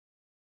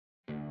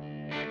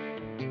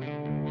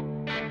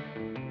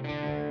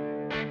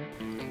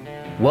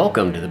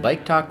Welcome to the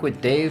Bike Talk with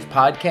Dave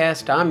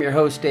podcast. I'm your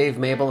host, Dave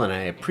Mabel, and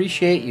I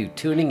appreciate you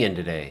tuning in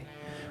today.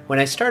 When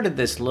I started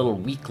this little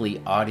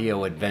weekly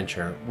audio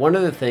adventure, one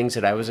of the things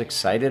that I was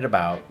excited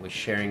about was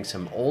sharing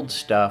some old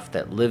stuff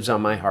that lives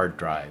on my hard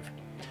drive.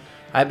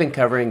 I've been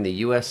covering the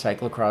U.S.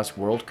 Cyclocross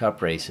World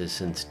Cup races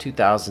since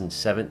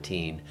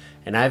 2017,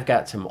 and I've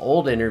got some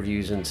old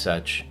interviews and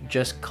such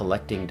just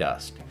collecting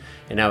dust,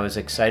 and I was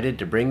excited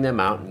to bring them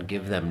out and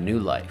give them new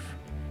life.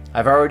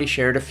 I've already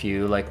shared a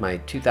few, like my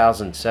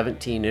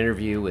 2017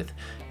 interview with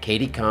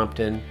Katie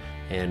Compton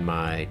and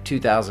my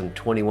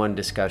 2021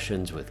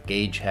 discussions with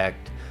Gage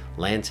Hecht,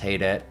 Lance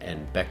Haidet,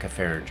 and Becca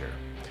Farringer.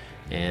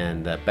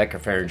 And Becca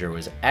Farringer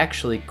was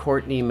actually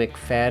Courtenay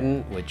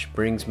McFadden, which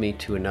brings me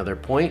to another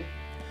point.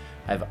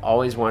 I've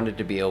always wanted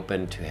to be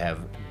open to have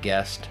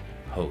guest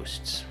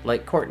hosts,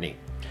 like Courtenay,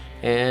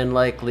 and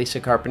like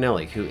Lisa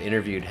Carponelli, who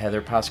interviewed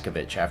Heather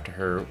Paskovich after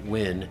her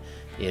win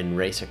in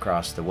Race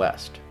Across the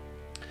West.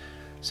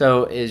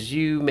 So, as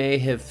you may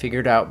have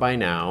figured out by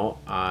now,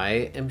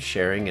 I am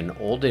sharing an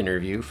old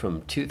interview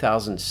from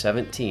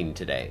 2017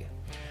 today,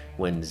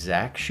 when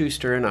Zach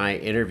Schuster and I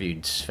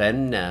interviewed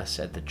Sven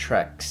Nys at the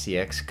Trek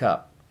CX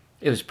Cup.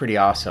 It was pretty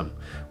awesome.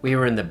 We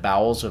were in the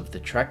bowels of the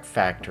Trek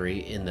factory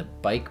in the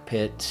bike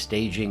pit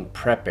staging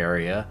prep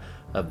area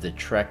of the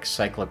Trek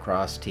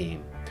cyclocross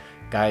team.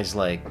 Guys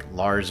like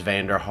Lars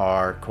van der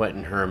Haar,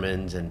 Quentin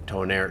Hermans, and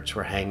Toon Aerts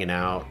were hanging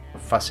out,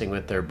 fussing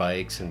with their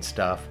bikes and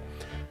stuff.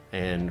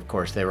 And of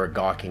course they were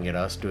gawking at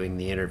us doing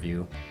the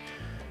interview.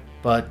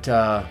 But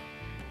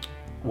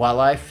while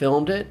I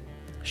filmed it,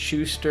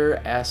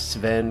 Schuster asked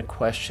Sven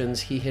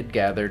questions he had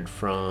gathered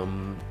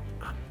from,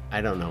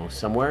 I don't know,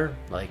 somewhere,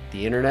 like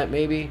the internet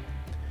maybe?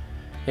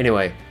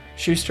 Anyway,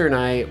 Schuster and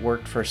I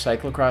worked for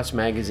Cyclocross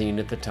magazine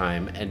at the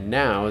time, and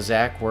now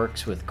Zach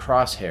works with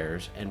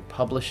Crosshairs and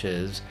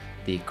publishes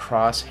the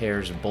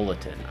Crosshairs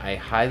Bulletin. I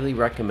highly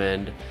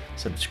recommend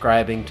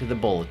subscribing to the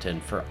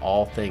Bulletin for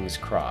all things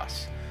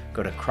cross.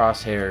 Go to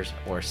Crosshairs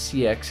or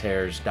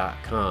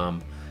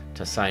cxhairs.com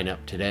to sign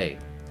up today.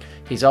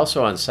 He's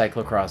also on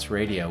Cyclocross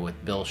Radio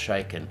with Bill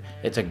Scheiken.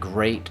 It's a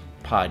great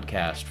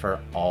podcast for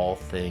all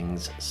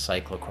things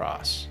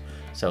cyclocross.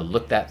 So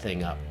look that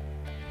thing up.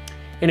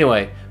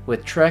 Anyway,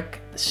 with Trek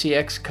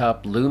CX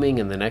Cup looming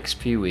in the next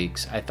few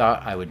weeks, I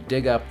thought I would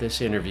dig up this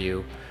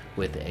interview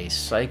with a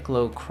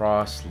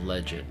cyclocross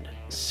legend,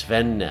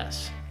 Sven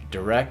Nys,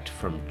 direct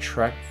from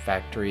Trek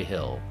Factory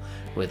Hill,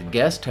 with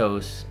guest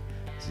host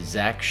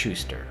Zach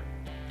Schuster.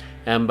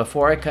 And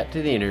before I cut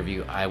to the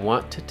interview, I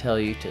want to tell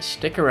you to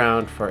stick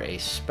around for a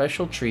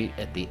special treat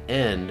at the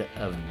end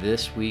of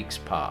this week's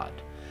pod.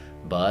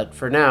 But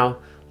for now,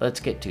 let's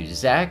get to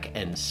Zach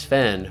and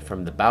Sven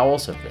from the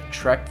bowels of the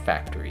Trek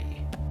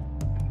Factory.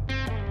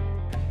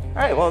 All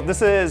right, well,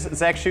 this is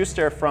Zach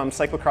Schuster from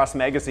Cyclocross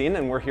Magazine,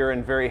 and we're here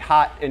in very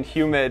hot and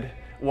humid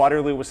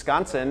Waterloo,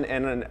 Wisconsin,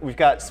 and we've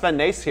got Sven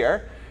Nys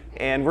here.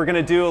 And we're going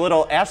to do a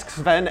little Ask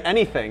Sven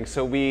Anything.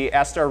 So we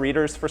asked our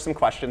readers for some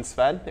questions,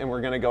 Sven, and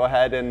we're going to go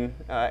ahead and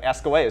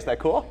ask away. Is that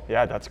cool?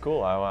 Yeah, that's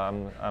cool.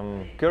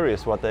 I'm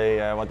curious what they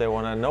want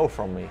to know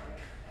from me.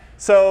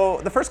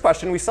 So the first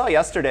question, we saw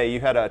yesterday you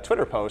had a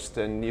Twitter post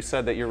and you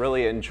said that you're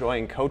really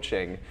enjoying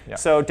coaching. Yeah.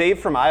 So Dave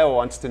from Iowa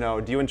wants to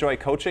know, do you enjoy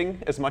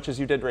coaching as much as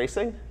you did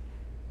racing?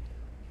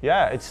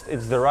 Yeah, it's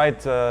the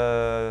right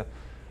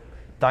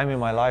time in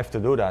my life to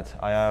do that.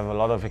 I have a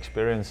lot of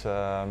experience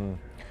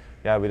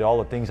with all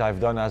the things I've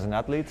done as an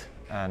athlete,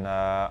 and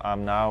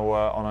I'm now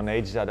on an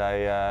age that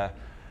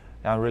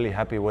I'm really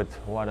happy with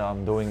what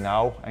I'm doing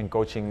now and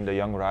coaching the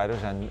young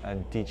riders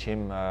and teach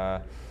him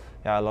a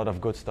lot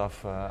of good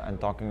stuff and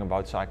talking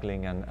about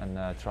cycling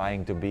and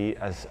trying to be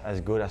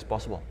as good as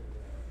possible.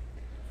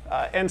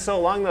 And so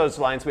along those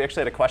lines, we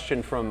actually had a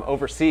question from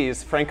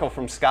overseas. Franco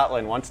from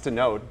Scotland wants to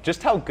know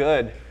just how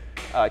good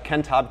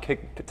can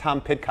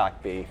Tom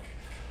Pidcock be?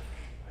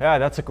 Yeah,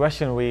 that's a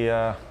question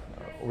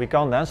we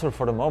can't answer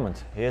for the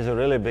moment. He is a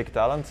really big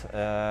talent.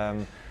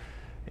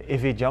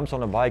 If he jumps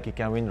on a bike, he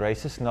can win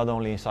races, not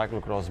only in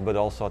cyclocross, but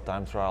also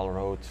time trial,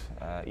 road,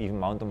 even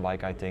mountain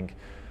bike, I think.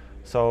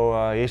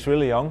 So he's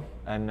really young,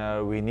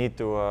 and we need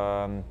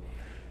to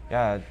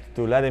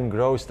let him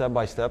grow step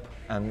by step.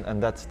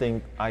 And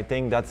I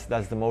think that's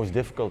the most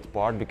difficult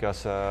part,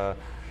 because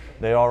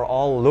they are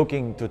all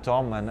looking to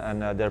Tom,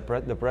 and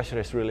the pressure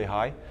is really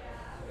high.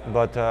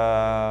 But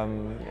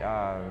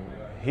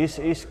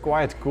he's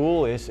quite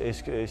cool.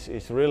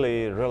 He's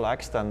really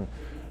relaxed, and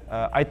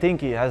I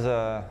think he has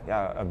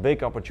a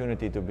big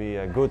opportunity to be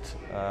a good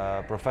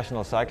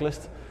professional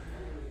cyclist.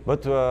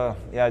 But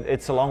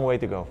it's a long way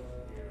to go.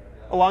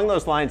 Along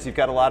those lines, you've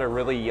got a lot of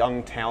really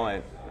young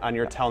talent on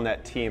your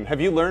Telnet team.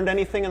 Have you learned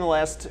anything in the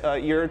last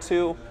year or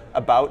two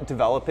about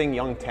developing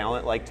young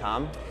talent like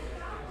Tom?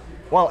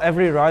 Well,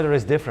 every rider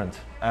is different,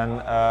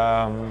 and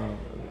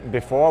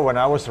before, when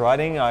I was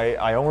riding,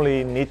 I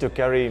only need to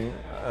carry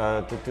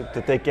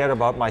to take care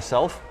about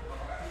myself.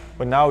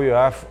 But now you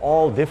have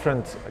all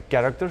different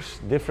characters,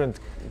 different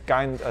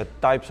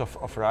types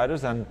of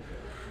riders, and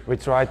we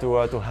try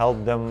to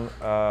help them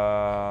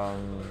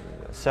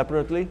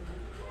separately.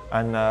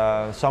 And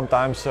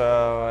sometimes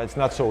it's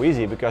not so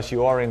easy because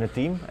you are in a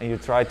team and you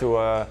try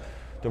to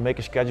make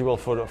a schedule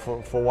for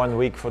 1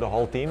 week for the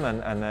whole team,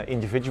 and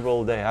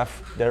individual they have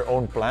their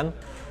own plan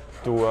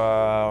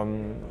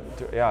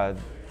to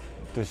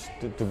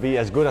be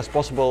as good as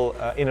possible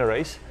in a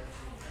race,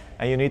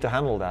 and you need to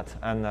handle that.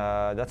 And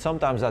that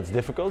sometimes that's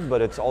difficult,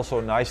 but it's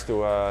also nice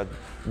to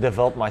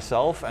develop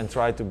myself and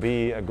try to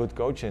be a good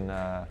coach in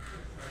that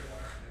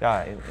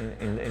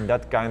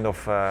kind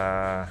of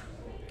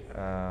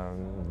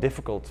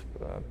difficult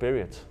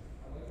periods.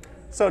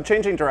 So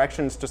changing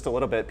directions just a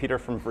little bit, Peter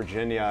from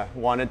Virginia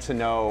wanted to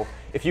know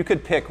if you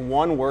could pick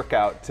one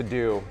workout to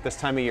do this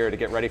time of year to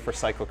get ready for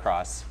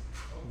cyclocross,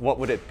 what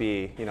would it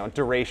be? You know,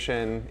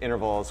 duration,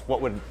 intervals,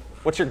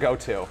 what's your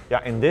go-to?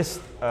 Yeah, in this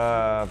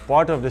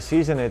part of the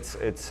season, it's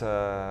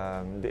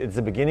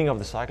the beginning of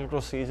the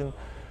cyclocross season.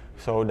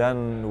 So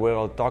then we're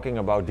all talking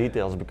about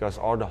details because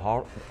all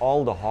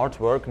the hard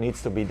work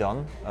needs to be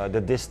done.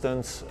 The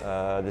distance,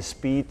 the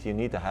speed you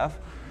need to have.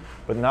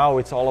 But now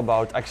it's all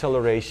about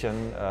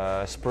acceleration,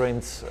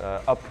 sprints,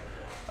 up,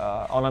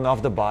 on and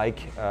off the bike,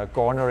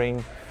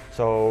 cornering.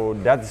 So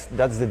that's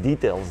the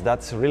details.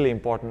 That's really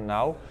important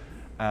now.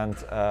 And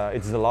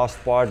it's the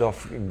last part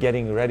of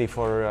getting ready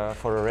for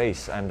a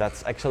race, and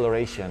that's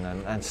acceleration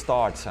and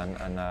starts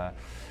and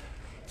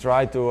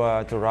try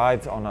to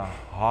ride on a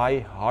high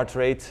heart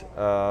rate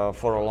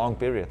for a long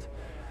period.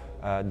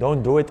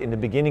 Don't do it in the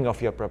beginning of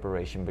your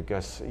preparation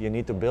because you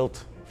need to build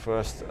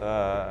first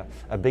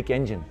a big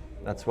engine.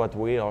 That's what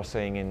we are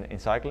saying in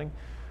cycling.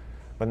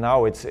 But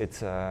now it's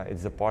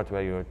the part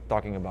where you're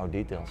talking about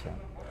details.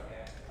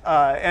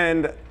 Yeah.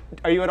 And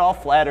are you at all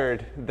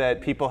flattered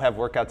that people have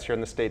workouts here in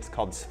the States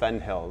called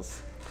Sven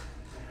Hills?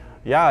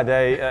 Yeah,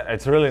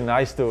 it's really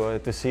nice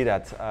to see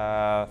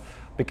that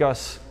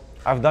because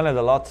I've done it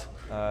a lot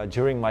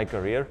during my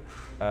career,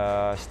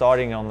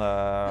 starting on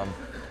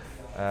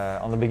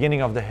the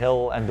beginning of the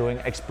hill and doing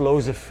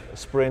explosive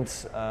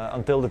sprints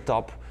until the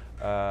top,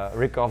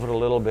 recover a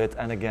little bit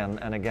and again,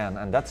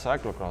 and that's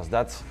cyclocross.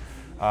 That's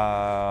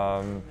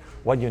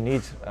what you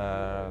need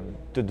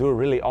to do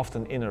really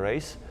often in a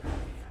race.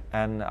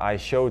 And I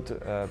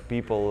showed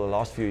people the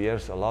last few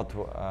years a lot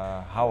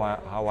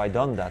how I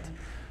done that.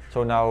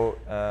 So now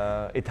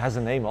it has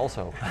a name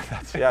also.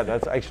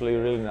 That's actually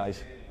really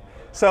nice.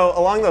 So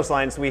along those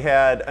lines, we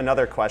had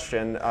another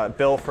question.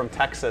 Bill from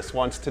Texas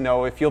wants to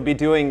know if you'll be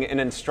doing an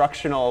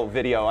instructional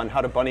video on how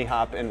to bunny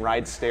hop and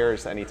ride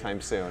stairs anytime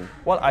soon.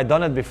 Well, I've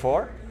done it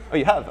before. Oh,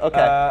 you have? Okay.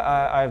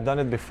 I've done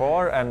it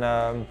before,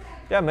 and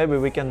maybe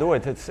we can do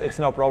it. It's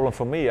no problem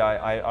for me.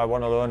 I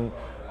want to learn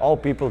all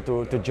people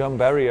to jump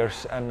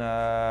barriers, and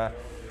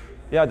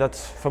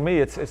that's for me.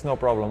 It's no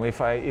problem. If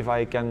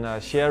I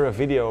can share a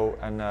video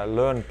and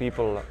learn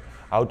people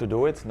how to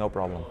do it, no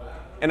problem.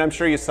 And I'm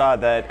sure you saw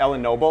that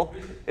Ellen Noble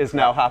is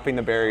now hopping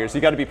the barriers. You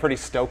got to be pretty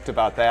stoked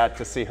about that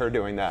to see her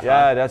doing that.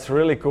 Yeah, huh? That's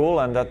really cool,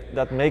 and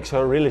that makes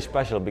her really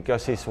special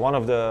because she's one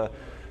of the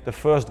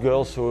first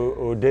girls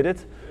who did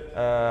it,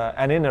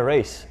 and in a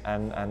race.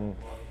 And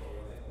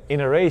in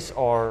a race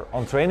or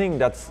on training,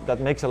 that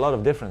makes a lot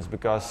of difference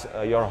because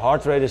your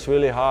heart rate is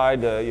really high,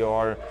 you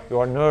are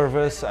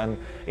nervous, and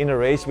in a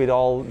race with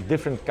all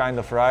different kind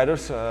of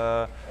riders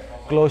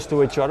close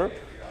to each other.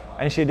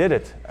 And she did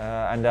it,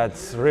 and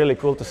that's really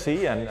cool to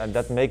see, and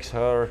that makes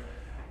her,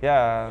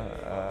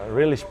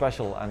 really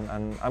special.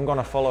 And I'm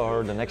gonna follow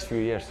her the next few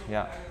years.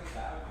 Yeah.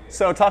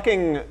 So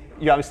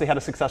you obviously had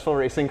a successful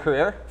racing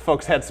career.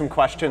 Folks had some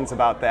questions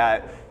about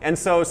that, and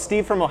so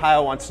Steve from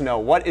Ohio wants to know,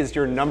 what is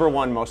your number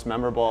one most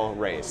memorable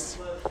race?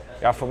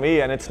 Yeah, for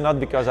me, and it's not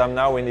because I'm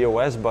now in the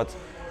US, but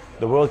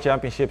the World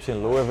Championships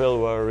in Louisville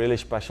were really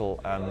special,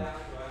 and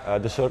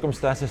the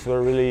circumstances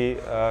were really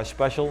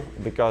special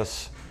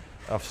because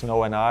of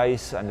snow and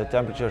ice, and the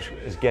temperature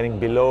is getting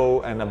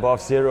below and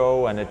above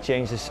zero, and it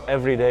changes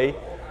every day.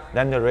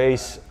 Then the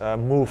race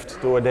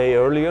moved to a day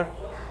earlier,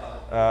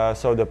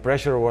 so the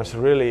pressure was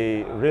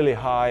really, really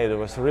high. It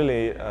was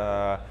really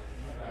a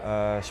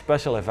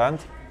special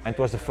event, and it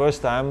was the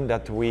first time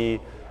that we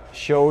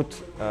showed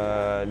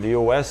the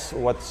US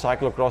what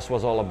cyclocross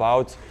was all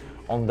about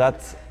on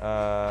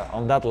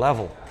that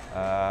level,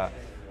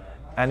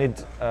 and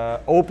it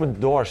opened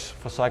doors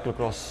for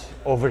cyclocross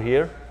over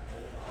here.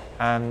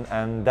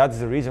 And that's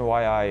the reason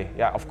why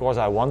of course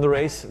I won the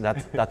race.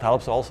 That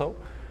helps also,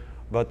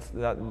 but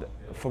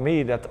for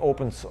me that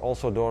opens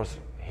also doors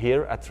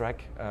here at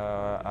track.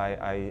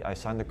 I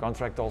signed the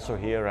contract also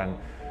here,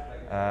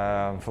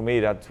 and for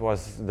me that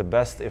was the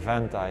best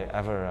event I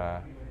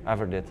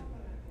ever did.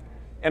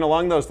 And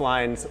along those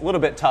lines, a little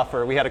bit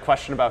tougher, we had a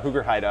question about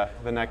Haidet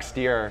the next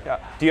year. Yeah.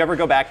 Do you ever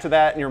go back to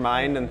that in your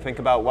mind and think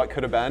about what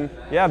could have been?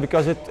 Yeah,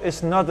 because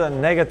it's not a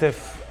negative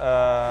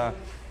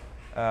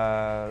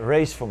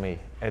race for me.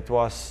 It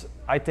was,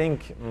 I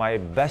think, my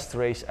best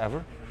race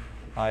ever.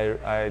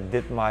 I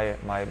did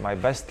my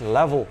best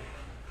level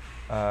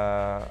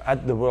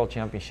at the World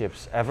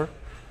Championships ever,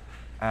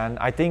 and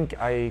I think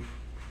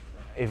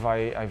if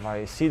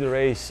I see the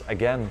race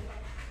again,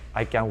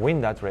 I can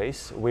win that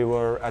race. We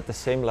were at the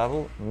same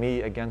level,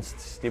 me against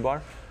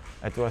Stibar,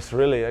 It was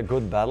really a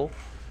good battle,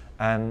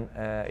 and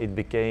it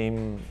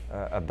became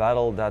a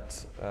battle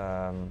that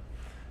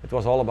it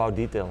was all about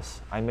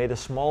details. I made a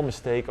small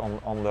mistake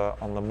on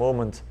the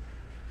moment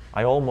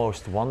I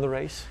almost won the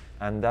race,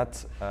 and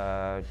that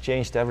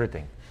changed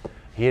everything.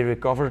 He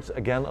recovered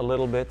again a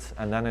little bit,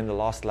 and then in the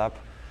last lap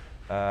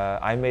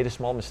I made a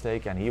small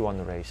mistake and he won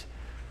the race.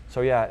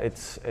 So yeah,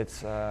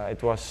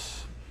 it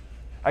was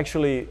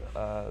actually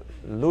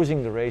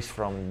losing the race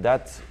from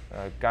that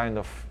kind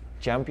of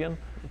champion,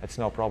 it's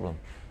no problem.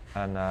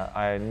 And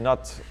I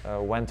not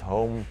went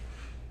home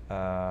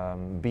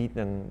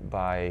beaten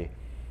by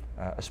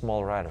a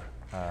small rider.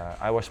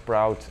 I was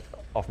proud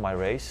of my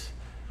race,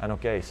 and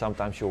okay,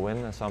 sometimes you win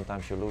and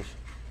sometimes you lose.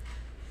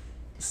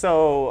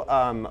 So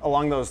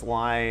along those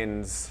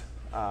lines,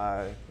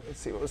 let's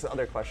see, what was the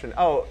other question?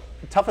 Oh,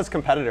 toughest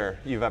competitor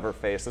you've ever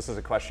faced. This is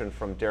a question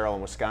from Daryl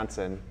in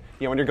Wisconsin.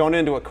 You know, when you're going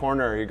into a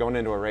corner, you're going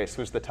into a race,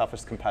 who's the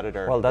toughest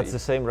competitor? Well, that's the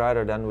same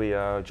rider than we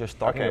are just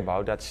talking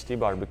about. That's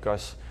Stibar,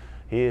 because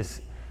he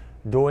is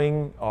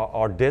doing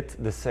or did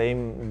the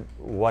same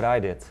what I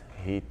did.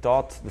 He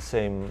thought the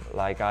same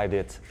like I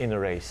did in a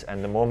race.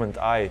 And the moment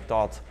I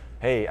thought,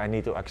 hey, I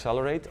need to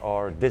accelerate,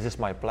 or this is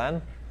my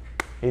plan,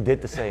 he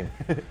did the same.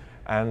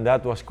 And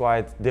that was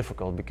quite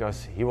difficult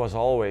because he was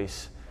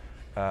always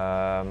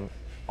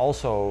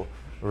also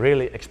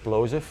really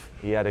explosive.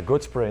 He had a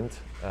good sprint.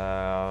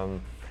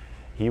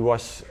 He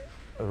was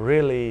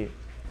really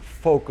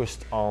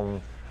focused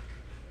on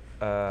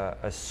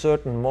a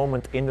certain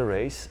moment in the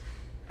race,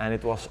 and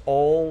it was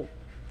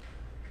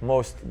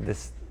almost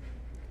this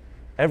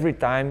every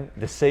time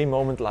the same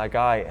moment like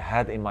I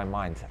had in my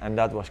mind, and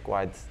that was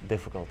quite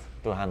difficult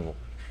to handle.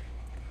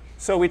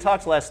 So we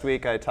talked last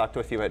week, I talked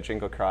with you at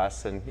Jingle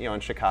Cross and in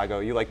Chicago,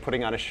 you like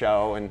putting on a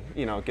show and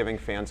giving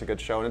fans a good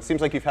show, and it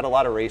seems like you've had a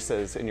lot of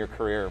races in your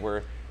career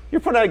where you're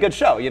putting on a good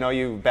show.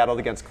 You battled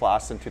against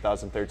Klaas in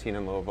 2013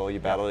 in Louisville, you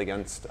battled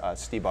against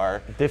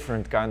Stibar.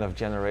 Different kind of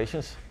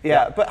generations.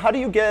 Yeah, but how do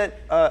you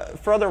get,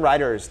 for other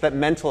riders, that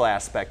mental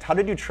aspect, how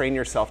did you train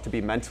yourself to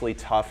be mentally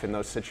tough in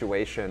those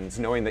situations,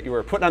 knowing that you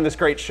were putting on this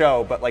great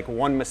show, but like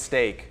one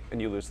mistake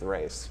and you lose the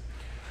race?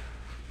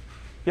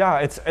 Yeah,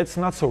 it's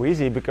not so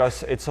easy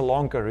because it's a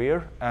long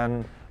career,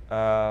 and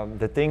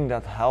the thing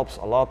that helps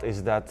a lot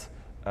is that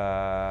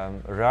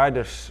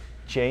riders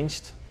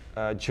changed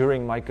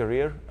during my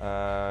career,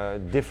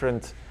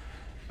 different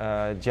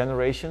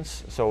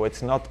generations, so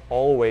it's not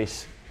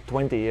always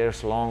 20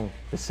 years long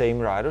the same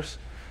riders,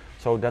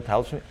 so that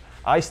helps me.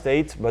 I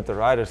stayed, but the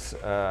riders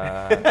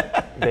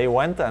they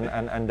went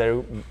and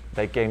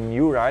they came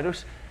new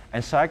riders,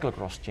 and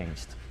cyclocross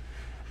changed.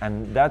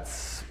 And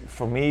that's,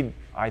 for me,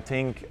 I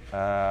think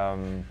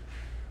that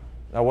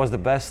was the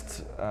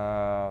best,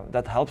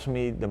 that helps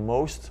me the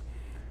most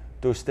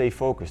to stay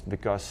focused,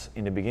 because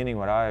in the beginning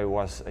when I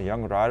was a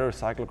young rider,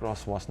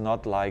 cyclocross was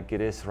not like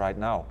it is right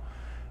now.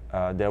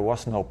 There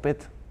was no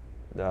pit.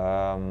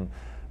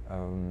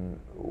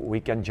 We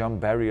can jump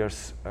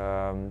barriers.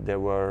 There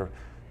were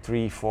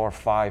 3, 4,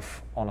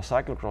 5 on a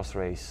cyclocross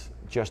race,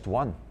 just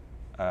one.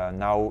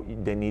 Now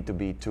they need to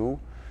be 2,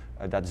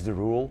 that's the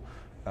rule.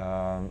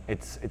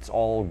 It's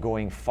all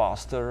going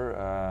faster.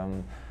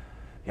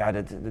 Yeah,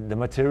 the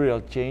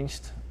material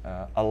changed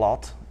a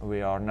lot.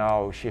 We are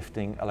now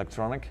shifting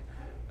electronic.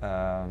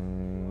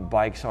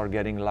 Bikes are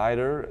getting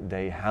lighter,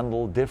 they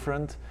handle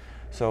different.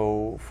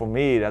 So for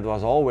me that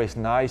was always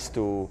nice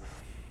to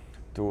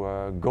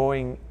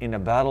going in a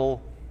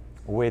battle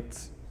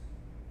with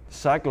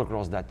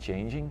cyclocross that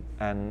changing,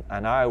 and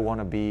I want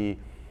to be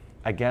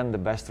again the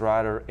best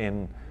rider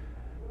in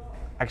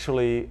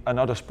actually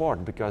another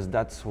sport, because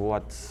that's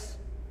what's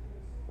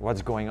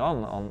going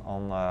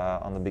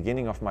on the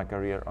beginning of my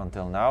career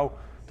until now.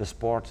 The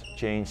sport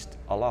changed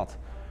a lot,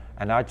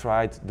 and I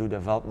tried to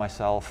develop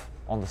myself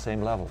on the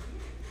same level.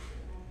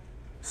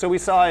 So we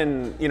saw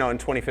in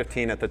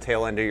 2015 at the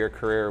tail end of your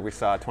career, we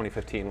saw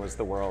 2015 was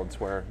the Worlds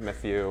where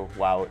Matthew,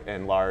 Wout,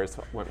 and Lars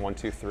went 1,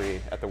 2,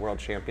 3 at the World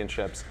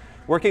Championships.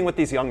 Working with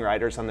these young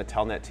riders on the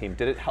Telnet team,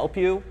 did it help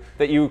you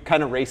that you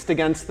kind of raced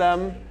against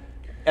them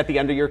at the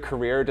end of your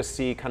career to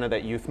see kind of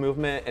that youth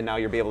movement, and now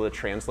you'll be able to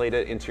translate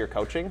it into your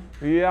coaching?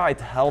 Yeah,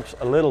 it helps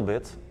a little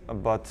bit,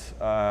 but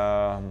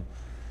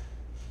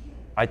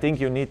I think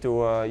you need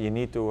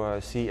to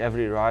see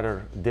every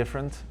rider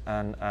different,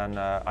 and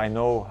I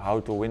know how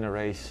to win a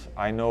race.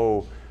 I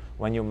know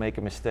when you make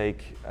a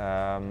mistake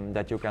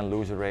that you can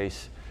lose a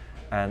race,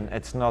 and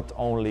it's not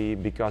only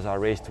because I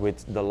raced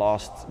with the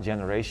last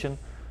generation,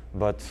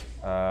 but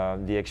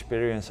the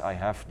experience I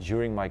have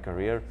during my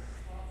career,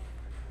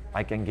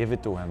 I can give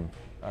it to him,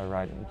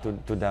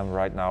 to them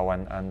right now,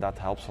 and that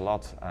helps a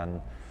lot.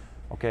 And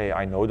okay,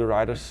 I know the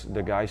riders,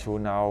 the guys who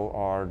now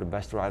are the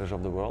best riders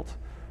of the world.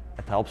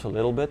 It helps a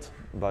little bit,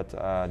 but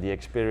the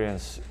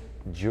experience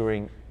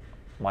during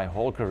my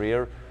whole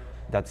career,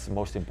 that's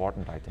most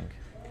important, I think.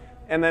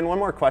 And then one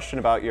more question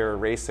about your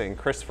racing.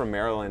 Chris from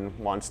Maryland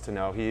wants to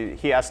know,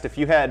 he asked if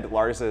you had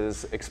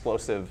Lars's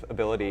explosive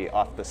ability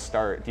off the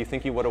start, do you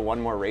think you would have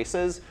won more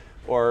races?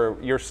 Or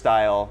your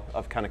style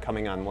of kind of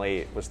coming on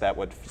late, was that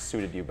what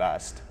suited you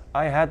best?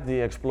 I had the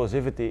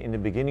explosivity in the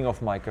beginning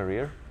of my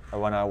career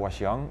when I was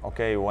young.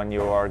 Okay, when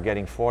you are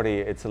getting 40,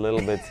 it's a little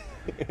bit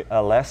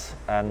less,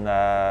 and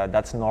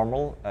that's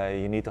normal.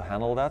 You need to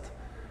handle that.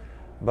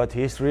 But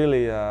he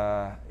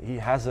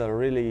has a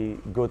really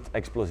good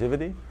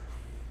explosivity.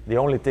 The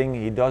only thing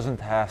he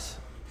doesn't have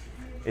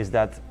is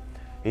that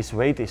his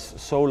weight is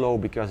so low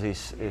because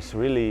he's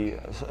really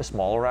a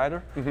small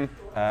rider.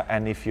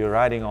 And if you're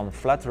riding on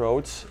flat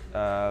roads,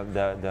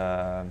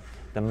 the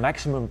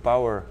maximum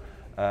power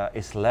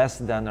is less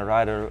than a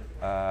rider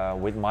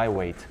with my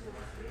weight.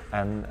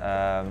 And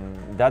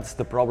that's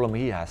the problem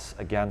he has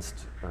against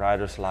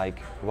riders like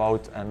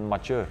Wout and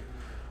Mathieu.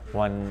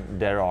 When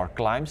there are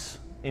climbs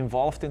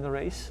involved in the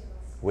race,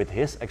 with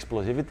his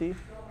explosivity,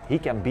 he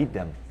can beat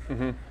them.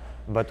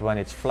 But when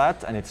it's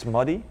flat and it's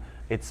muddy,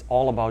 it's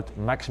all about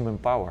maximum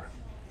power.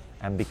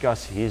 And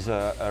because he's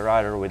a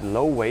rider with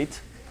low weight,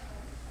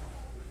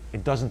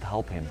 it doesn't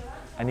help him.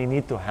 And he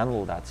needs to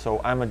handle that. So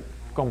I'm a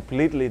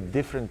completely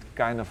different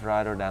kind of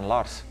rider than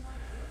Lars.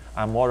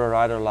 I'm more a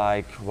rider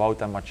like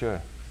Wout and Mathieu.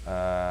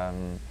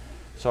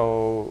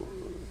 So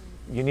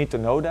you need to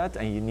know that,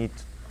 and you need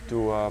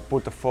to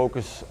put the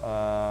focus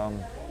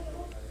on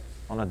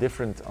a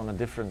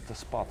different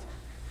spot.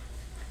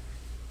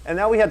 And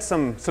now we had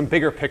some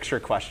bigger picture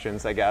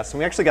questions, I guess. And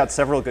we actually got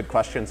several good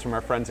questions from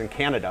our friends in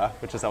Canada,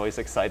 which is always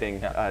exciting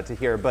to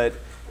hear. But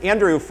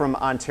Andrew from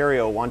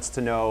Ontario wants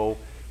to know,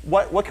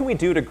 what can we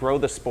do to grow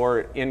the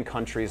sport in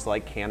countries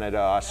like Canada,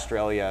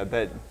 Australia,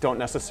 that don't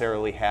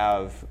necessarily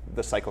have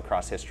the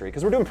cyclocross history?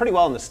 Because we're doing pretty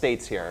well in the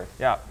States here.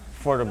 Yeah,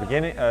 for the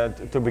beginning,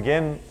 to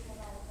begin,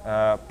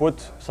 put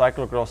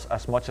cyclocross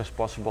as much as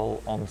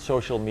possible on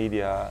social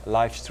media,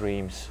 live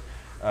streams,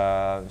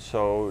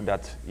 so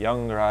that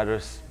young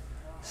riders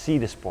see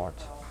the sport,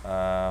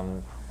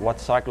 what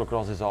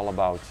cyclocross is all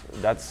about.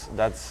 That's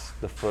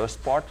the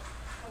first part.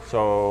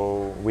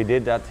 So we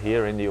did that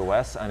here in the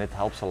US, and it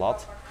helps a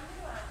lot.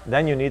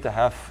 Then you need to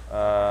have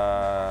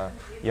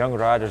young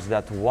riders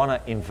that want to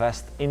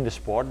invest in the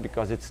sport,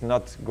 because it's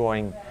not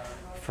going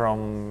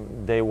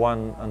from day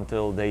one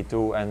until day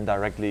two and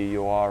directly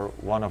you are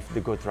one of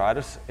the good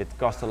riders. It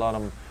costs a lot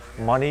of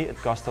money, it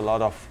costs a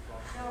lot of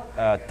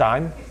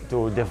time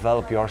to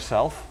develop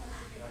yourself.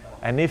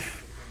 And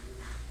if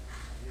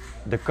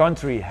the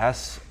country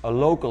has a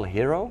local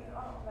hero,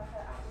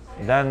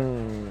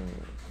 then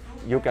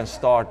you can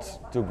start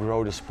to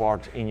grow the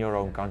sport in your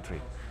own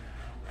country.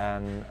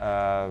 And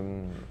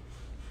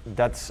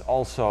that's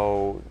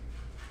also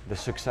the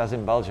success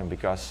in Belgium,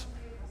 because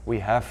we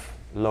have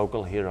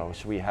local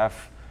heroes. We have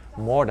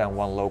more than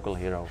one local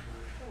hero.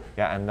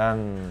 Yeah, and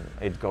then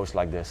it goes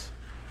like this.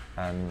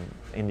 And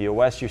in the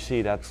US, you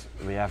see that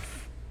we have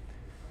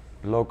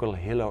local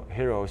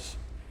heroes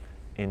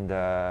in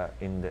the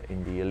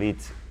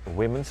elite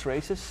women's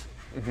races.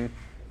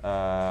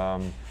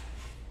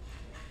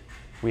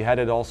 We had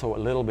it also a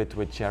little bit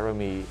with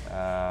Jeremy,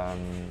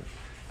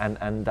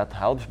 and that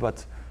helps.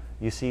 But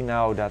you see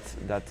now that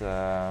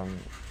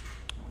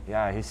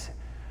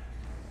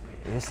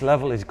his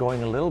level is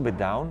going a little bit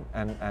down,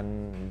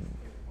 and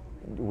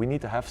we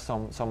need to have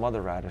some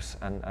other riders.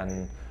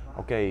 And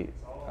okay,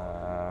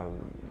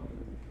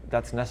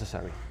 that's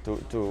necessary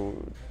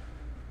to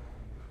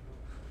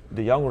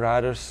the young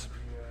riders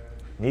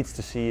needs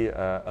to see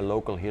a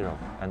local hero,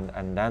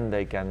 and then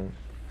they can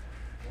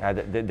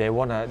they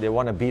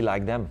wanna be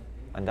like them,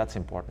 and that's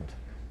important.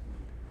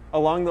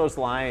 Along those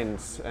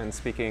lines, and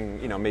speaking,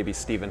 maybe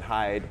Stephen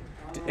Hyde,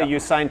 you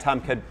signed Tom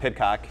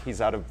Pidcock.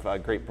 He's out of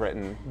Great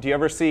Britain. Do you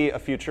ever see a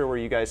future where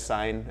you guys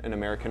sign an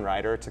American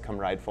rider to come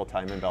ride full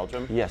time in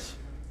Belgium? Yes.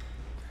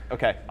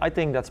 Okay. I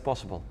think that's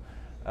possible,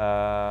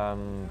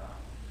 and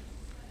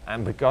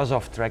because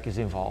of Trek is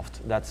involved,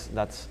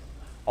 that's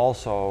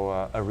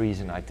also a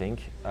reason, I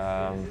think.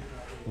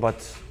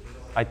 But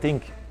I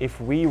think if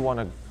we want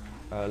to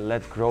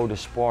let grow the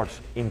sport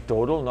in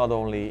total, not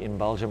only in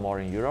Belgium or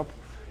in Europe,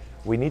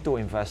 we need to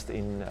invest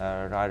in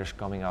riders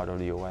coming out of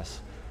the US.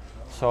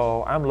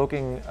 So I'm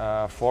looking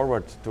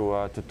forward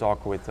to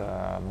talk with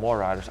more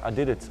riders. I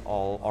did it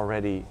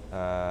already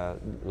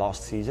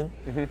last season.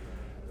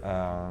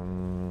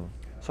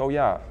 So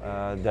yeah,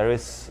 there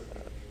is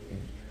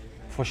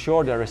for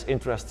sure there is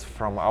interest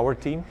from our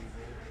team,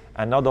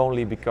 and not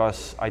only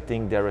because I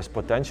think there is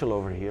potential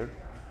over here,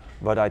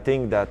 but I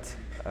think that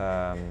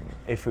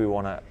if we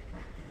want to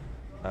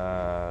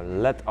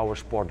let our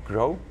sport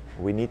grow,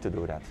 we need to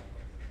do that.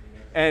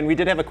 And we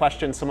did have a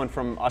question. Someone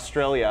from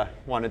Australia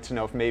wanted to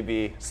know if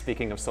maybe,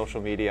 speaking of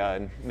social media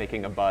and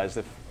making a buzz,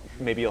 if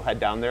maybe you'll head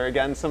down there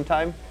again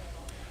sometime?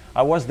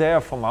 I was there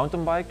for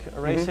mountain bike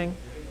racing,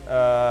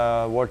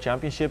 World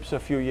Championships a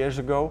few years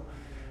ago.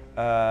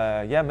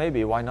 Yeah,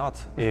 maybe, why not?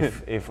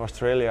 If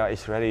Australia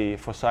is ready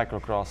for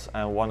cyclocross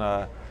and want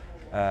to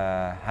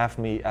have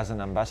me as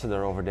an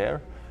ambassador over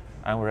there,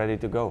 I'm ready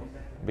to go.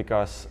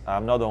 Because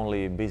I'm not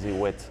only busy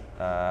with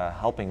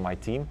helping my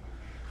team,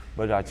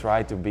 but I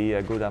try to be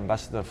a good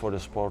ambassador for the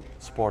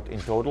sport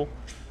in total.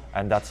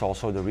 And that's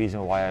also the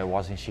reason why I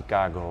was in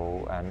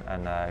Chicago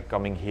and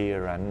coming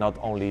here, and not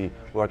only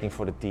working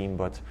for the team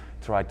but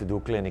try to do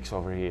clinics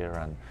over here.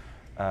 And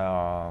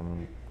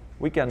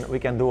we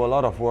can do a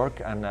lot of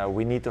work, and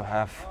we need to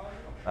have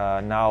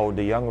now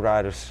the young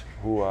riders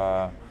who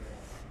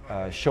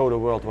show the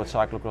world what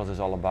cyclocross is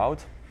all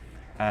about,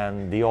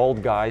 and the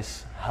old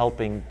guys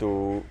helping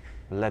to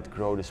let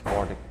grow the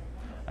sport.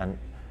 And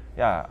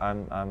yeah,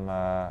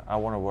 I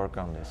want to work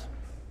on this.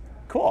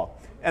 Cool.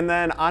 And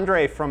then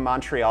Andre from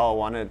Montreal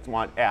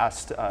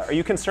asked, are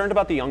you concerned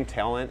about the young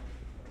talent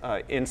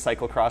in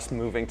cyclocross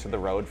moving to the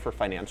road for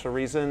financial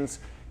reasons?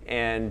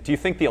 And do you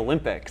think the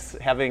Olympics,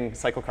 having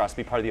cyclocross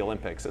be part of the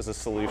Olympics, is a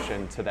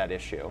solution to that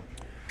issue?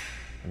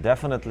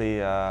 Definitely,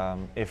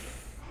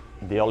 if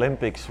the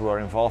Olympics were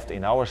involved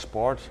in our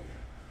sport,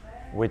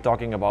 we're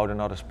talking about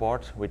another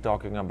sport. We're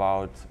talking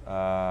about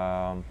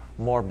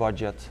more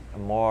budget,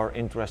 more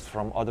interest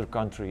from other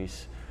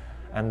countries,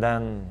 and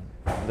then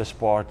the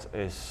sport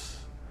is,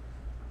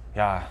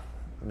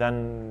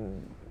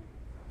 then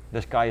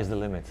the sky is the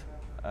limit.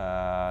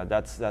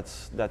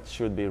 That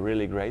should be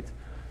really great.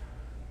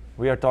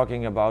 We are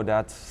talking about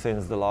that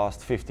since the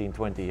last 15,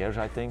 20 years,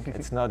 I think.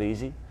 It's not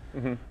easy,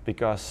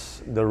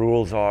 because the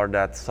rules are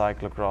that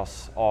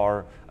cyclocross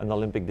or an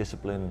Olympic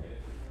discipline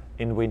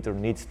in winter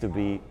needs to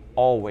be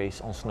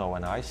always on snow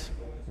and ice.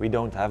 We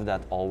don't have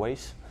that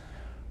always,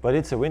 but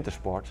it's a winter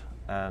sport,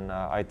 and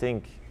I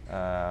think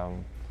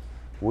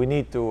we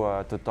need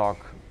to talk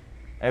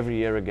every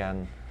year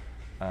again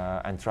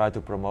and try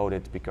to promote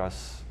it,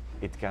 because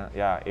it can.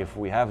 If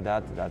we have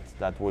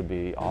that would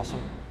be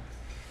awesome.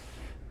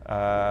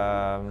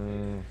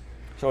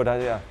 So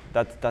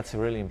that's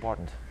really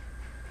important.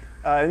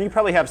 And you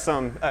probably have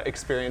some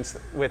experience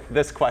with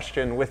this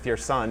question with your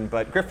son,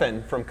 but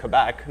Griffin from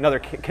Quebec, another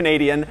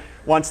Canadian,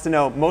 wants to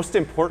know most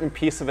important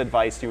piece of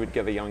advice you would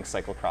give a young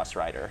cyclocross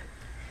rider.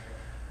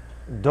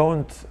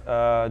 Don't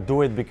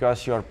do it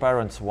because your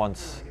parents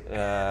want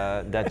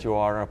that you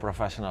are a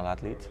professional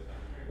athlete.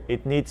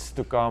 It needs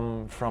to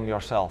come from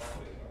yourself.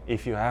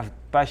 If you have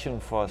passion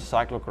for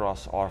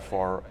cyclocross or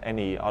for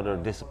any other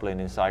discipline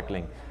in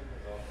cycling,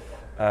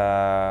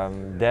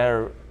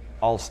 there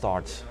all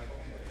starts.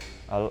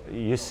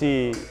 You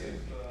see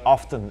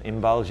often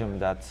in Belgium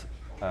that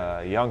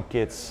young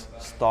kids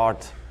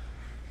start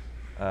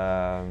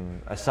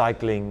a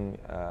cycling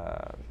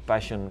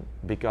passion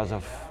because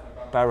of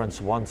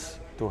parents want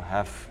to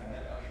have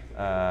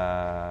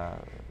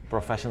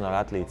professional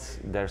athletes.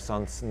 Their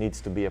sons needs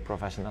to be a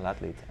professional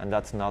athlete, and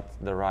that's not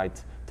the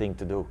right thing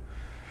to do.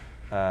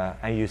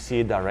 And you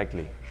see it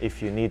directly.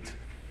 If you need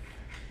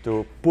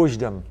to push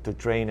them to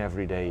train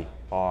every day,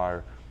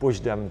 or push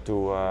them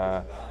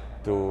to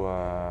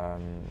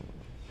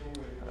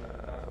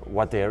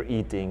what they're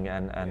eating,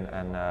 and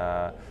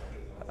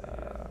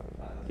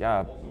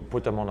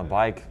put them on a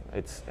bike,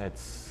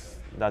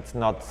 that's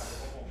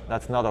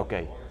not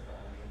okay.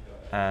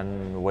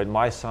 And with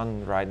my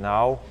son right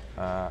now,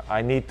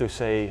 I need to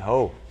say,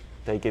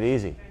 take it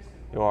easy.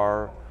 You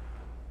are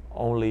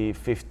only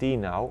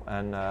 15 now,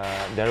 and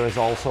there is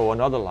also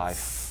another life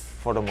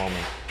for the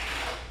moment.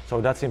 So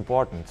that's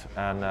important,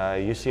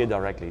 and you see it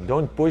directly.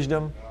 Don't push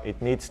them.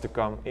 It needs to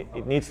come.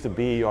 It needs to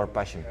be your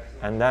passion,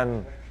 and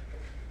then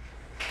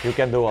you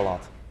can do a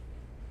lot.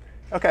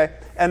 Okay,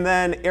 and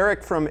then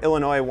Eric from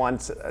Illinois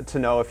wants to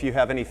know if you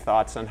have any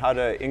thoughts on how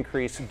to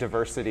increase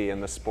diversity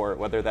in the sport,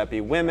 whether that be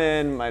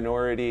women,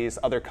 minorities,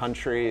 other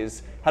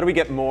countries. How do we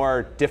get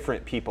more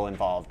different people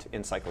involved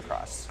in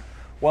cyclocross?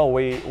 Well,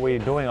 we're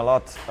doing a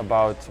lot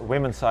about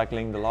women's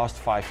cycling the last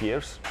 5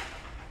 years.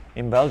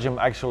 In Belgium,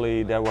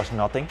 actually, there was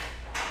nothing.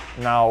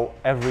 Now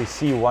every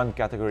C1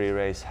 category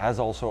race has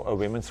also a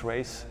women's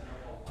race.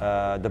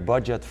 The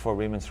budget for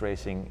women's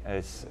racing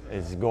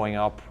is going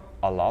up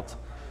a lot.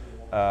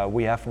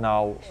 We have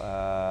now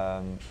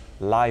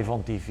live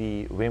on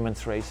TV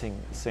women's racing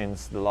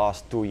since the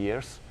last 2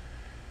 years.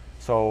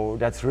 So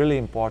that's really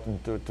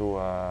important to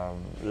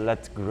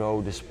let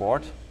grow the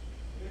sport.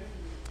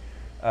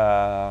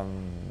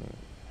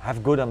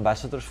 Have good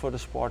ambassadors for the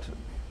sport.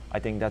 I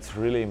think that's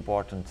really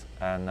important,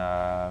 and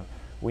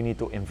we need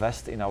to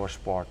invest in our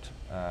sport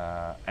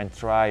and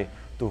try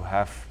to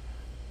have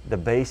the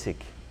basic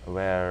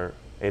where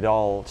it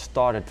all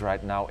started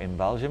right now in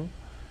Belgium.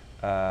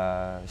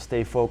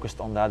 Stay focused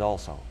on that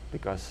also,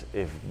 because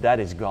if that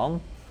is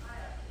gone,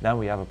 then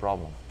we have a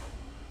problem.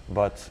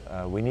 But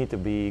we need to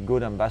be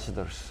good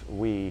ambassadors,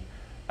 we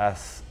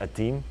as a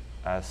team,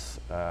 as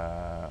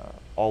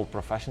all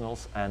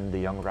professionals and the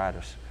young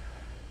riders.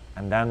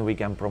 And then we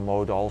can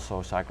promote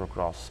also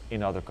cyclocross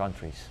in other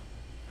countries,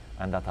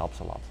 and that helps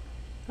a lot.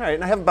 All right,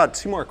 and I have about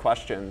 2 more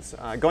questions.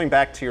 Going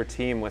back to your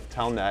team with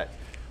Telnet,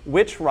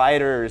 which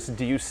riders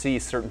do you see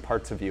certain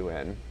parts of you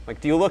in?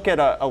 Like, do you look at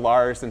a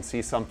Lars and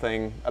see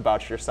something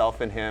about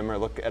yourself in him, or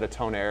look at a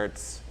Toon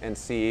Aerts and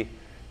see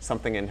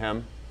something in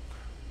him?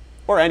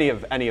 Or any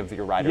of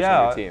your riders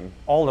on your team?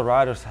 All the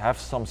riders have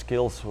some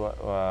skills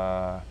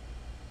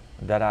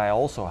that I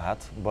also had,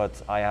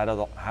 but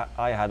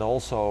I had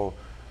also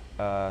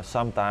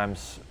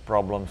sometimes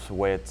problems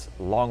with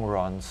long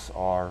runs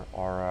or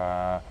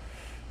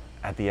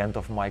at the end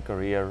of my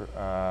career,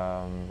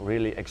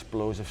 really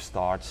explosive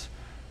starts.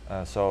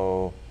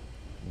 So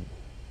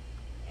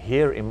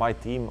here in my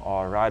team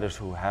are riders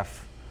who have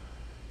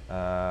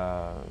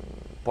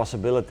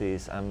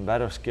possibilities and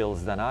better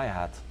skills than I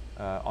had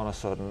on a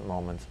certain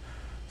moment.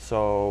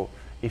 So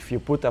if you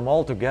put them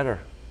all together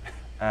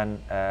and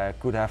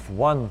could have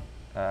one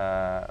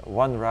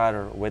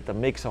rider with a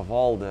mix of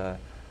all the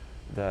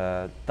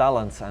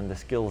talents and the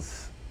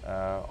skills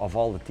of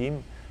all the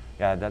team,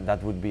 yeah,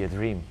 that would be a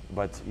dream.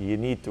 But you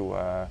need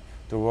to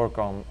work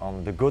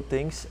on the good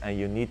things, and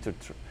you need to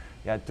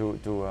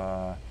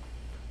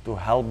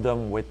help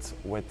them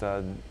with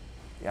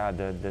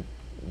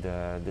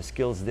the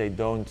skills they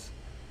don't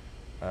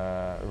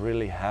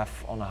really have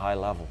on a high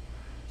level.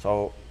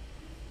 So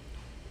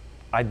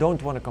I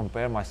don't want to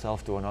compare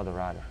myself to another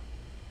rider,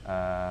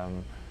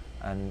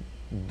 and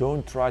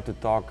don't try to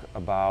talk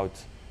about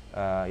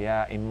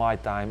in my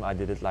time I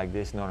did it like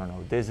this.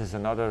 No. This is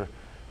another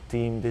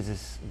team.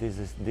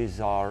 These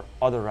are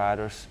other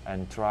riders,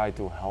 and try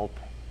to help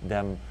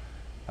them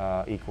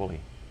equally.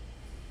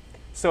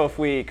 So if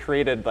we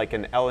created like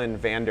an Ellen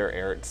van der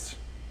Aerts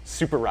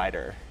super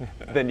rider,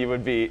 then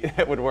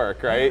it would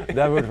work, right?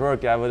 That would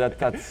work, yeah,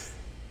 but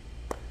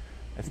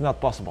it's not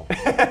possible.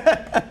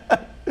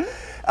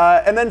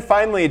 And then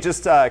finally,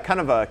 just kind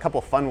of a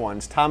couple fun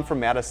ones. Tom from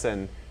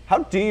Madison, how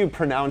do you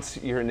pronounce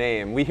your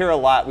name? We hear a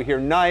lot. We hear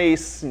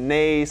Nys,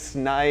 Nys,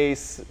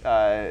 Nys.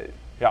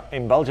 Yeah,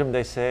 in Belgium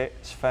they say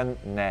Sven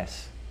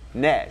Nys.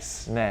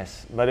 Nys.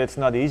 Nys, but it's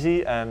not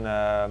easy, and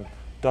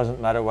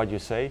doesn't matter what you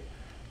say.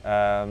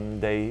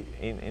 They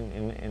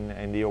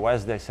in the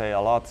US they say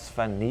a lot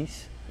Sven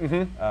Nys.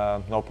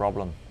 Mm-hmm. No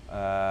problem.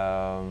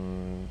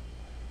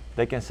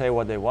 They can say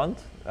what they want,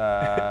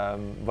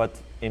 but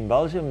in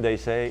Belgium they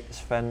say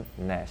Sven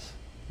Nys.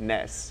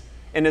 Nys.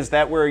 And is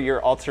that where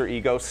your alter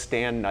ego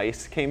Stan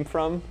Nys came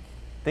from?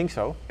 Think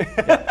so.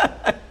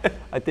 Yeah.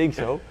 I think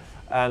so.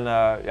 And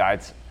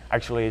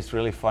it's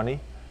really funny.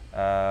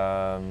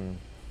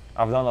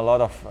 I've done a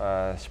lot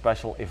of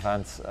special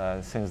events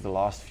since the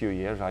last few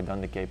years. I've done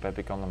the Cape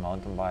Epic on the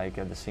mountain bike,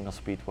 the single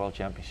speed world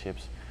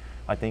championships.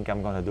 I think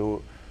I'm going to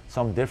do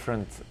some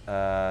different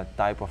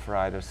type of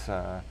riders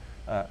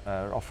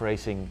of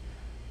racing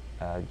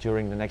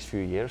during the next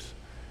few years.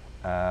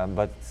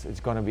 But it's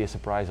going to be a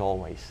surprise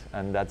always,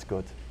 and that's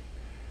good.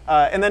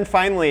 And then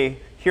finally,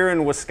 here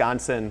in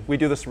Wisconsin, we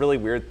do this really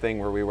weird thing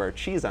where we wear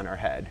cheese on our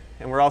head.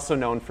 And we're also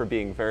known for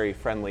being very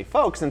friendly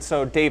folks. And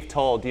so Dave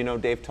Toll, do you know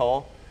Dave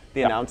Toll,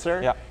 the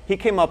announcer? Yeah. He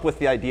came up with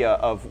the idea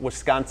of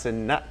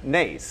Wisconsin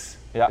Nys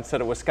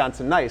instead of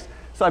Wisconsin Nice.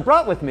 So I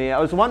brought with me, I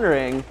was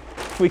wondering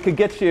if we could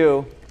get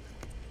you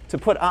to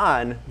put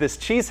on this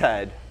cheese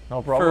head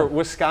for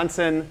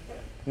Wisconsin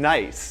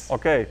Nys.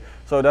 Okay.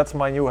 So that's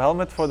my new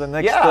helmet for the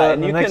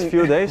next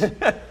few days.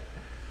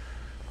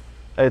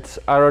 It's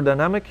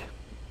aerodynamic,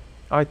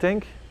 I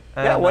think.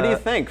 And yeah, what do you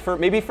think?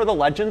 Maybe for the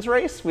Legends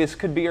race, this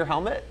could be your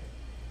helmet?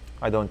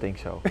 I don't think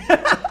so.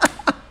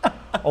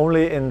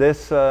 Only in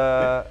this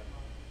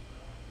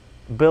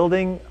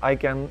building I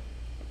can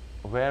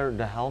wear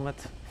the helmet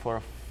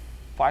for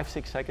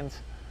 5-6 seconds,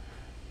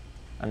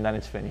 and then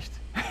it's finished.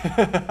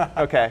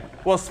 Okay.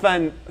 Well,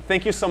 Sven,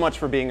 thank you so much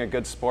for being a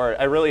good sport.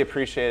 I really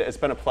appreciate it. It's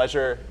been a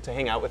pleasure to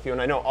hang out with you,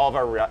 and I know all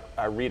of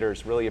our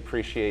readers really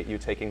appreciate you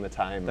taking the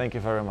time. Thank you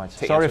very much.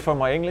 Sorry for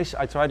my English.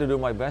 I try to do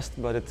my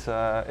best, but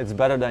it's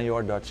better than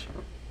your Dutch.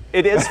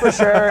 It is for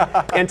sure.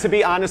 And to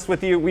be honest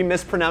with you, we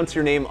mispronounce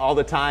your name all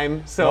the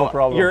time, so no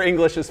problem. Your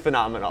English is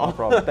phenomenal. No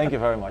problem. Thank you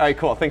very much. All right,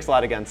 cool. Thanks a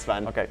lot again,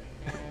 Sven. Okay.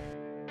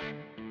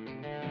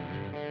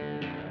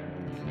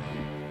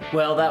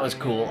 Well, that was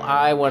cool.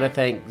 I want to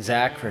thank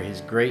Zach for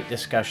his great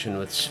discussion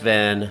with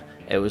Sven.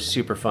 It was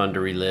super fun to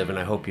relive, and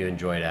I hope you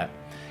enjoyed it.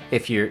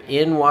 If you're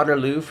in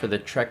Waterloo for the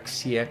Trek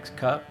CX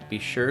Cup, be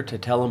sure to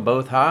tell them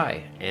both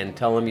hi and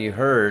tell them you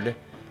heard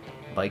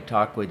Bike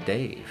Talk with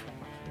Dave,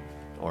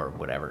 or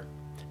whatever.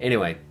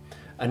 Anyway,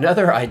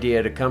 another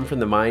idea to come from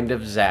the mind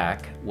of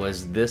Zach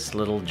was this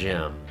little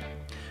gem.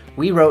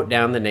 We wrote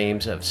down the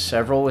names of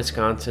several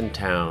Wisconsin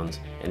towns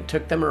and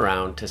took them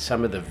around to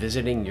some of the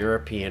visiting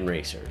European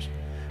racers.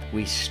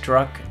 We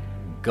struck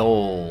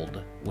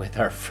gold with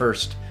our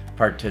first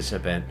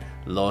participant,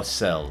 Los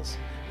Cels,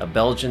 a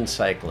Belgian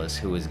cyclist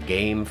who was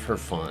game for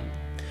fun.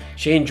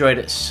 She enjoyed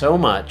it so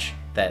much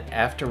that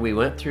after we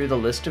went through the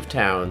list of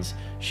towns,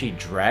 she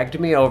dragged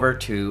me over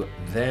to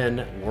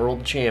then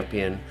world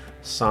champion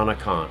Sanne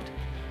Cant,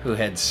 who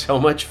had so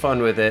much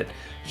fun with it,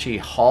 she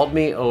hauled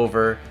me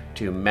over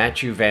to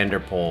Mathieu van der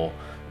Poel,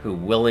 who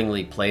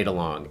willingly played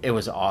along. It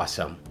was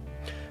awesome.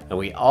 And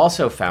we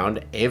also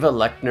found Eva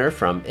Lechner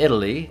from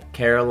Italy,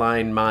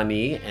 Caroline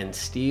Mani and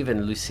Steve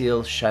and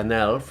Lucille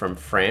Chanel from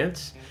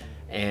France,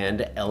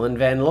 and Ellen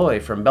Van Looy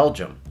from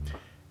Belgium.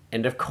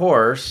 And of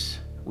course,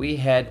 we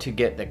had to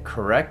get the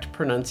correct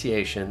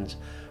pronunciations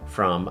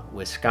from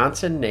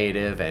Wisconsin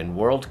native and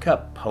World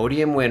Cup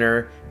podium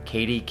winner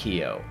Katie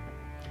Keough.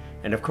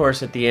 And of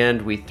course, at the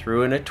end, we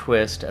threw in a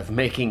twist of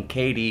making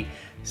Katie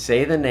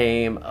say the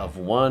name of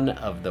one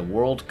of the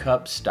World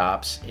Cup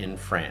stops in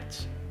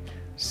France.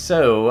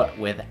 So,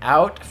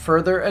 without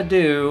further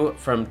ado,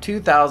 from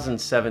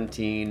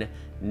 2017,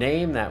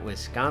 name that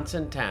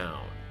Wisconsin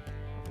town.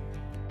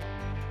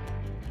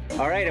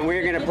 All right, and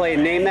we're going to play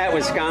Name That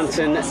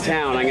Wisconsin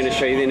Town. I'm going to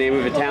show you the name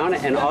of a town,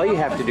 and all you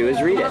have to do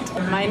is read it.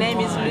 My name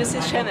is Lucy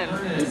Chanel.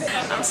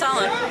 I'm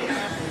Salon.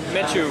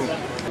 Matthew.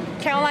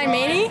 Caroline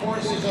Maney.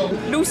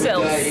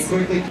 Lucille.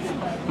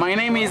 My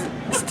name is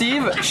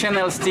Steve,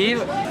 Chanel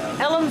Steve.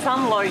 Ellen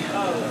Van Looy.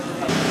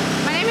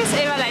 My name is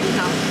Eva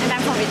Leitner, and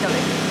I'm from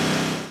Italy.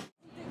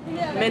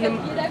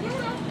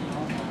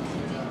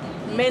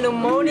 Menomoni.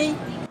 Minomoni.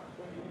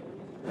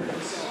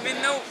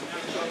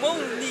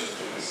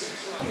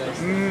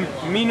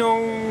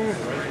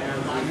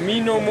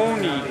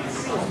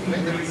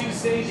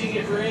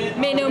 Menomoni.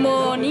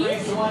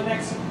 Menonomi.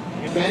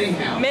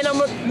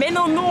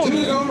 Menomoni.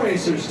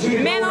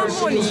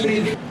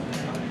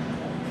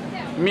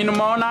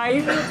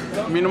 Minomoni.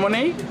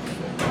 Minomoni.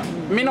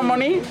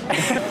 Minomoni.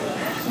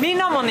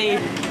 Minomoni.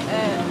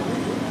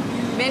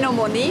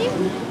 Menomoni.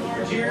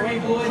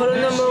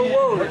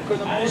 Olonomoko.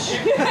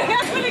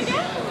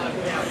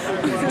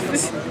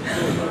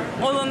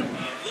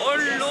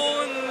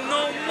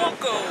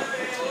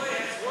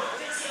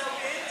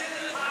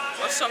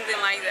 Or something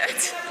like that.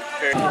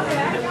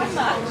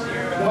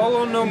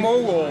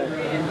 Olonomolo.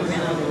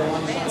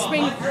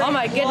 Spring. Oh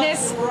my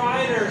goodness.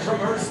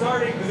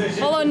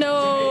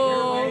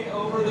 Olonomowol.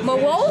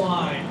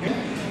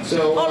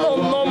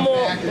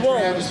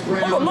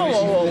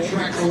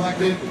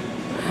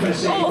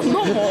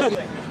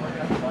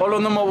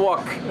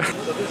 Olonomowok.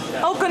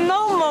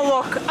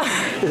 Okonomowok.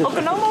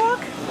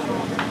 Okonomowok?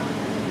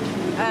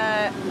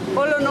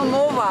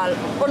 Olonomoval.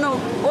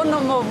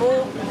 Onomovo.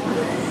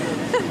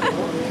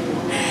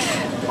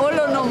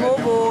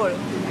 Olonomovol.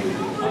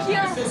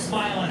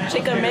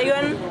 Chicken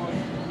Megan.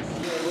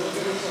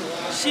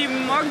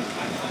 Chimog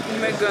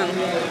Megan.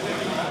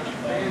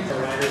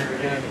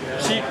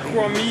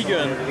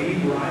 Chiquamigan.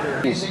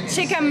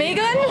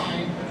 Chicamegan.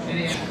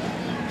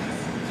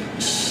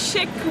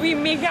 Chiqui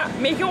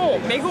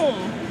Megon.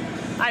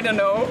 I don't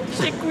know.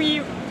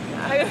 Chiqui.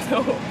 I don't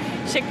know.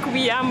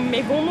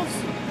 Chiquiamegon.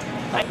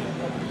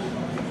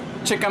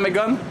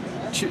 Chickamagon.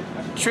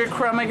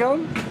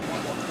 Chiquamagon.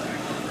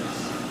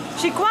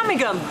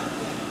 Chiquamegon.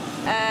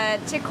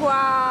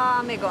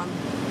 Chiquamegon.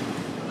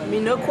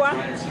 Minoqua.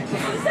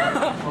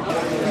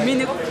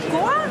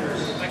 Minoqua?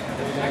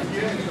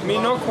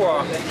 Minoqua.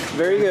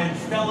 Very good.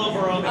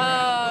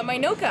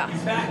 Minoka.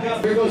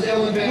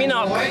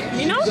 Minok.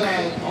 Minok?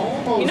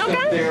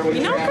 Minoka?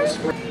 Minoka?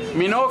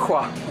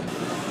 Minoqua.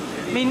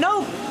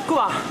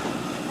 Minoqua.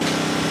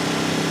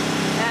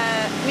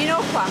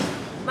 Minoqua.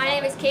 My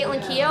name is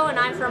Caitlin Keogh, and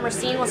I'm from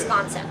Racine,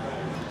 Wisconsin.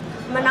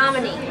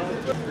 Menominee,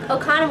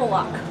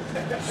 Oconomowoc,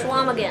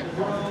 Schwamigan,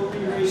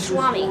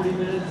 Schwami,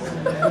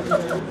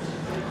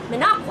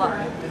 Minocqua.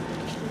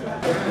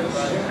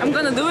 I'm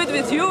gonna do it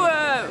with you,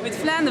 with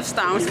Flanders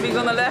Towns. We're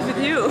gonna laugh with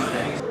you.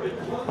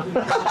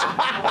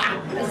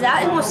 Is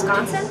that in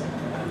Wisconsin?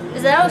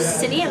 Is that a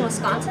city in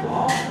Wisconsin?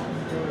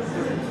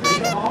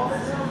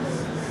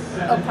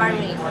 Oh, pardon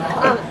me.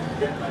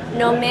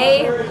 Nome.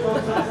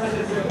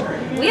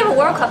 We have a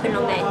World Cup in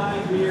Nome.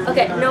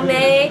 Okay,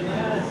 Nome,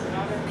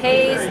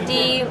 Pays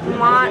de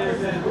Montbéliard.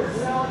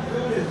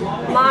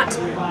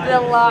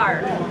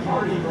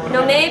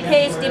 Nome,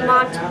 Pays de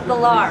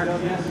Montbéliard.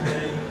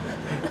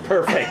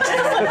 Perfect.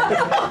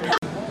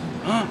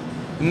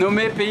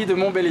 Nommé pays de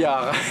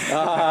Montbéliard.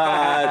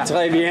 Ah,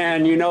 très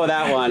bien. You know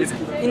that one.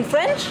 In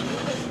French,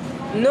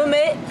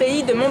 nommé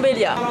pays de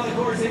Montbéliard.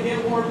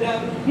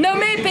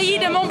 Nommé pays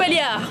de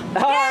Montbéliard.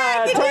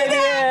 Ah, très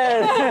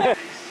bien.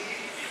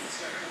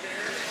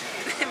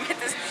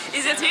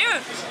 Is it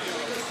here?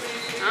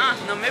 Ah,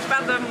 nommé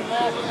pas de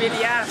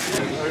Montbéliard.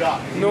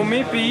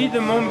 Nommé pays de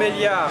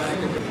Montbéliard.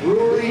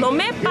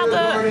 Nommé pas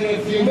de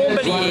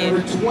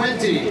Montbéliard.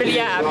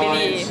 Béliard,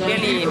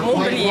 Bélier,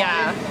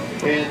 Montbéliard.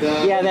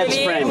 Yeah, that's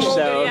French,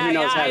 so who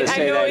knows how to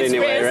say that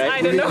anyway, French. right?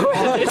 I don't know.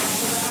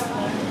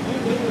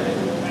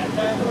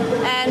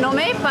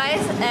 Nommé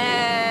pays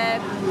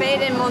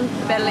de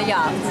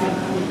Montbéliard.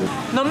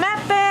 Nommé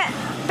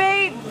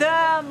pays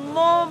de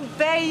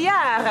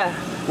Montbéliard.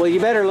 Well, you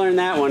better learn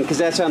that one because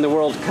that's on the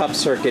World Cup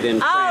circuit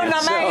in Oh,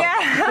 France. nommé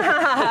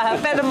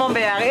pays de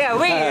Montbéliard. Yeah,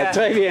 oui.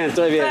 Très bien,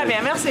 très bien. Très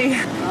bien, merci.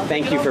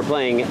 Thank you for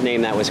playing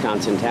Name That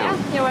Wisconsin Town.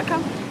 Yeah, you're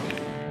welcome.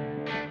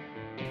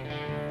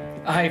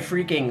 I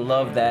freaking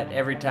love that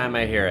every time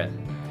I hear it.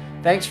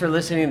 Thanks for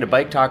listening to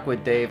Bike Talk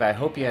with Dave. I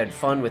hope you had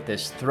fun with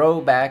this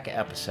throwback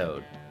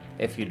episode.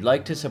 If you'd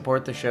like to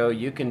support the show,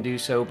 you can do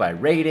so by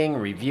rating,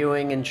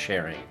 reviewing, and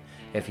sharing.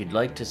 If you'd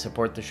like to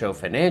support the show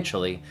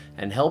financially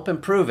and help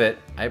improve it,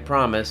 I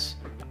promise,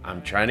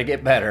 I'm trying to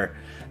get better,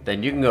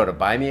 then you can go to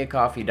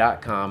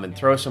buymeacoffee.com and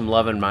throw some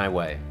love in my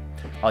way.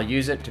 I'll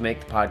use it to make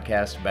the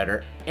podcast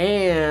better,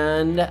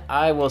 and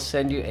I will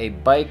send you a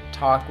Bike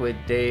Talk with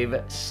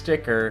Dave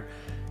sticker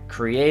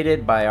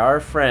created by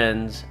our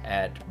friends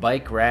at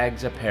Bike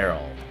Rags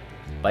Apparel.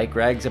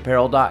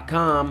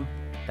 BikeRagsApparel.com.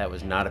 That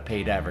was not a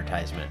paid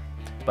advertisement,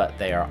 but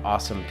they are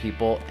awesome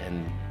people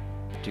and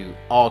do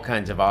all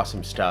kinds of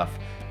awesome stuff.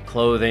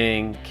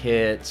 Clothing,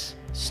 kits,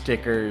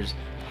 stickers,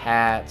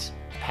 hats,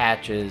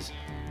 patches,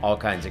 all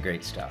kinds of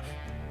great stuff.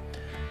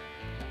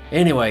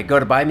 Anyway,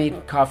 go to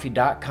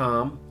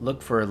buymecoffee.com,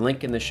 look for a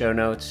link in the show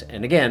notes,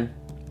 and again,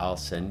 I'll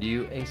send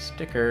you a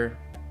sticker.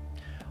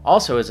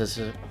 Also, as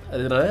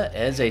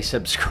a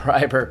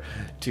subscriber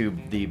to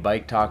the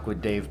Bike Talk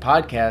with Dave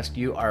podcast,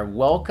 you are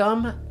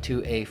welcome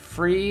to a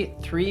free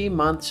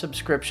 3-month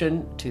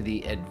subscription to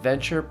the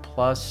Adventure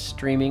Plus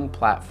streaming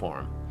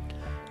platform.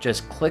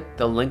 Just click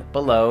the link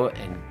below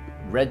and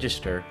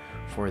register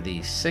for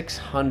the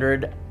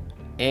 600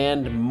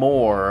 and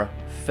more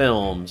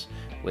films,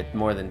 with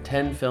more than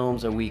 10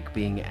 films a week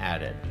being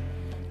added.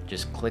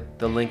 Just click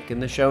the link in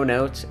the show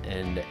notes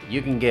and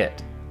you can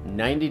get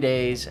 90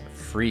 days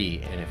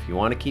free. And if you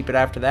want to keep it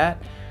after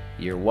that,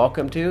 you're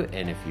welcome to.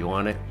 And if you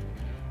want to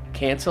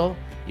cancel,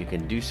 you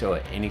can do so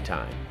at any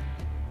time.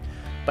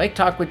 Bike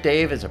Talk with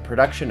Dave is a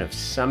production of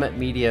Summit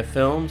Media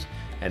Films,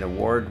 an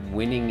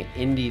award-winning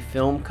indie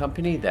film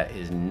company that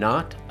is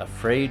not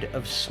afraid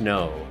of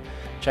snow.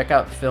 Check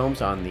out the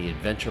films on the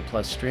Adventure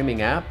Plus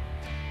streaming app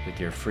with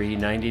your free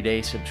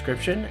 90-day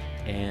subscription,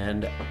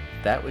 and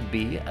that would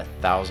be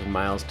 1,000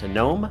 miles to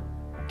Nome,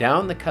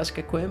 down the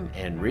Kuskokwim,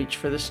 and reach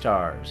for the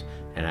stars.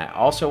 And I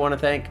also want to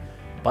thank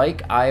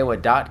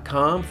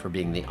BikeIowa.com for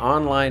being the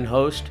online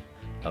host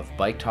of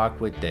Bike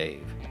Talk with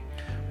Dave.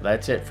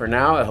 That's it for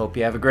now. I hope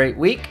you have a great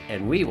week,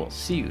 and we will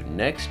see you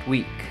next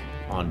week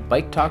on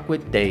Bike Talk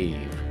with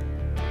Dave.